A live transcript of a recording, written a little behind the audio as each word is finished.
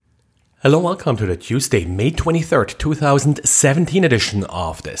Hello, welcome to the Tuesday, May 23rd, 2017 edition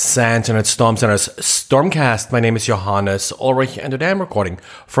of the SANS Internet Storm Center's StormCast. My name is Johannes Ulrich and today I'm recording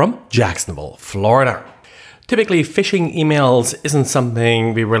from Jacksonville, Florida. Typically, phishing emails isn't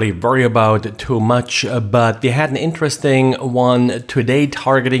something we really worry about too much, but we had an interesting one today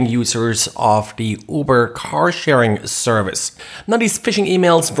targeting users of the Uber car sharing service. Now, these phishing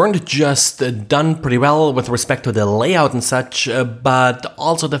emails weren't just done pretty well with respect to the layout and such, but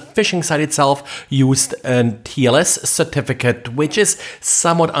also the phishing site itself used a TLS certificate, which is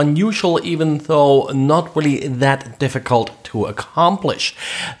somewhat unusual, even though not really that difficult to accomplish.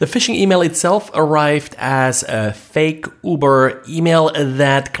 The phishing email itself arrived as a fake Uber email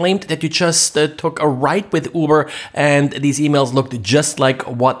that claimed that you just took a ride with Uber, and these emails looked just like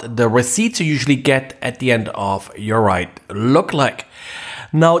what the receipts you usually get at the end of your ride look like.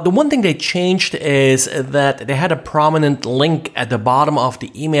 Now, the one thing they changed is that they had a prominent link at the bottom of the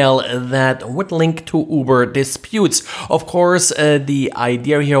email that would link to Uber disputes. Of course, the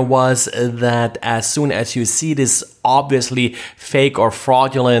idea here was that as soon as you see this obviously fake or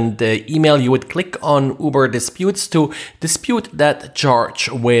fraudulent email, you would click on Uber disputes to dispute that charge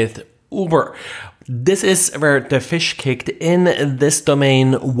with Uber. This is where the fish kicked in. This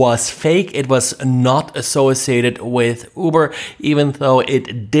domain was fake. It was not associated with Uber, even though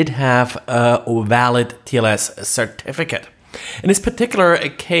it did have a valid TLS certificate. In this particular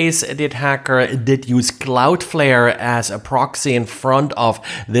case, the attacker did use Cloudflare as a proxy in front of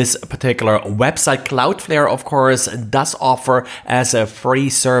this particular website. Cloudflare, of course, does offer as a free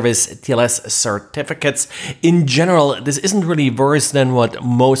service TLS certificates. In general, this isn't really worse than what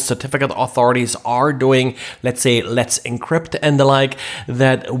most certificate authorities are doing. Let's say Let's Encrypt and the like,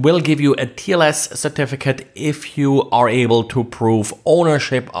 that will give you a TLS certificate if you are able to prove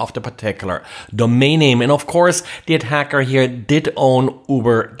ownership of the particular domain name. And of course, the attacker here did own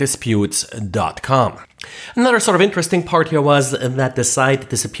uberdisputes.com. Another sort of interesting part here was that the site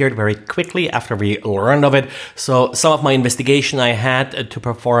disappeared very quickly after we learned of it. So some of my investigation I had to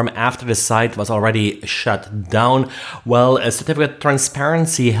perform after the site was already shut down. Well, certificate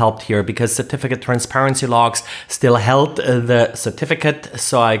transparency helped here because certificate transparency logs still held the certificate,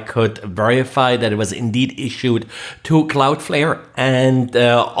 so I could verify that it was indeed issued to Cloudflare. And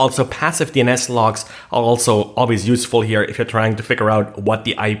also passive DNS logs are also always useful here if you're trying to figure out what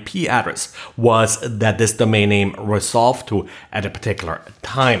the IP address was that this domain name resolved to at a particular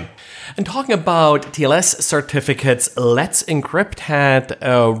time. And talking about TLS certificates, Let's Encrypt had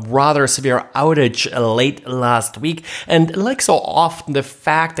a rather severe outage late last week. And like so often, the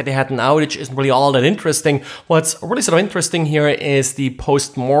fact that they had an outage isn't really all that interesting. What's really sort of interesting here is the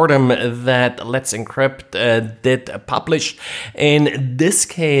post-mortem that Let's Encrypt did publish. In this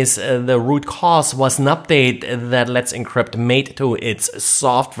case, the root cause was an update that Let's Encrypt made to its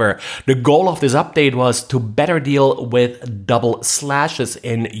software. The goal of this update was to better deal with double slashes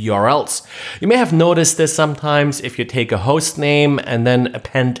in URLs. You may have noticed this sometimes if you take a host name and then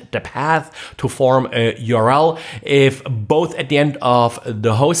append the path to form a URL. If both at the end of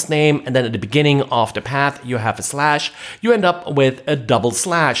the host name and then at the beginning of the path you have a slash, you end up with a double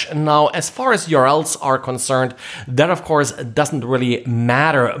slash. And now, as far as URLs are concerned, that of course doesn't really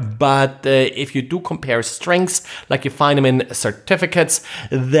matter. But if you do compare strings, like you find them in certificates,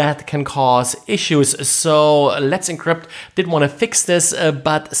 that can cause issues. So Let's Encrypt did want to fix this,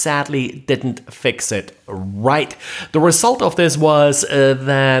 but sadly didn't fix it right. The result of this was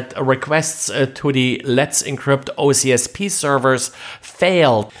that requests to the Let's Encrypt OCSP servers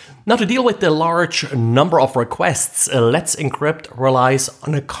failed. Now, to deal with the large number of requests, Let's Encrypt relies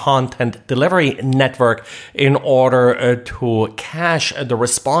on a content delivery network in order to cache the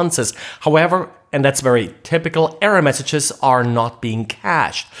responses. However, and that's very typical, error messages are not being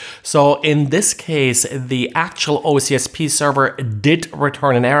cached. So in this case, the actual OCSP server did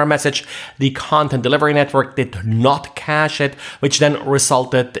return an error message. The content delivery network did not cache it, which then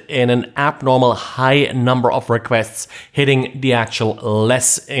resulted in an abnormal high number of requests hitting the actual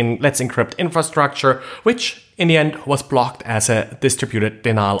Let's Encrypt infrastructure, which in the end was blocked as a distributed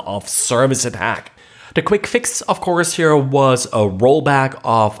denial of service attack. The quick fix, of course, here was a rollback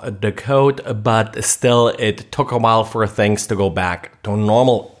of the code, but still it took a while for things to go back to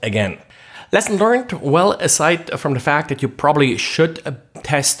normal again. Lesson learned? Well, aside from the fact that you probably should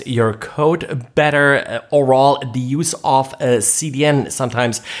test your code better, overall, the use of a CDN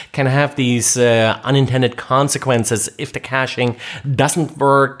sometimes can have these unintended consequences if the caching doesn't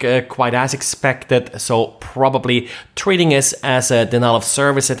work quite as expected. So probably treating it as a denial of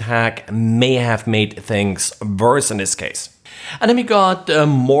service attack may have made things worse in this case. And then we got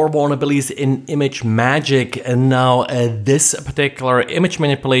more vulnerabilities in ImageMagick. And now this particular image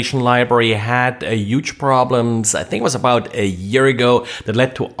manipulation library had huge problems. I think it was about a year ago that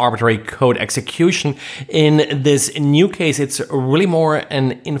led to arbitrary code execution. In this new case, it's really more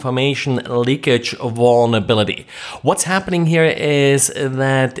an information leakage vulnerability. What's happening here is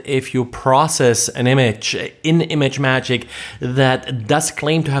that if you process an image in ImageMagick that does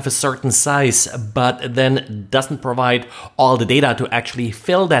claim to have a certain size, but then doesn't provide all the data to actually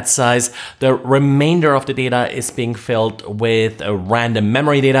fill that size, the remainder of the data is being filled with random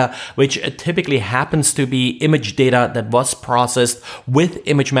memory data, which typically happens to be image data that was processed with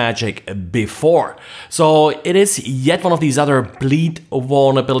ImageMagick before. So it is yet one of these other bleed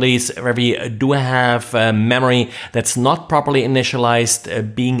vulnerabilities where we do have memory that's not properly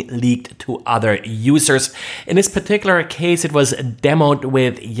initialized being leaked to other users. In this particular case, it was demoed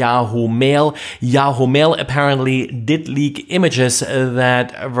with Yahoo Mail. Yahoo Mail apparently did leak images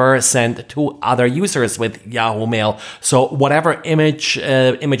that were sent to other users with Yahoo Mail. So whatever image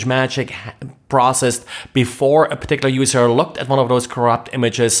ImageMagick processed before a particular user looked at one of those corrupt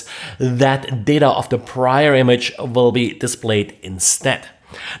images, that data of the prior image will be displayed instead.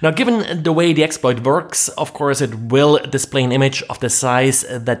 Now, given the way the exploit works, of course, it will display an image of the size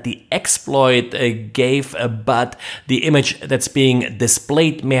that the exploit gave, but the image that's being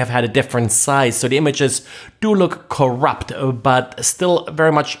displayed may have had a different size. So the images do look corrupt, but still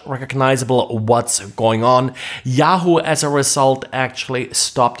very much recognizable what's going on. Yahoo, as a result, actually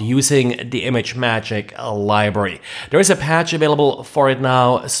stopped using the ImageMagick library. There is a patch available for it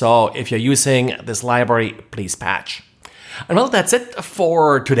now, so if you're using this library, please patch. And well, that's it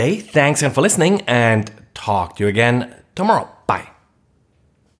for today. Thanks again for listening, and talk to you again tomorrow.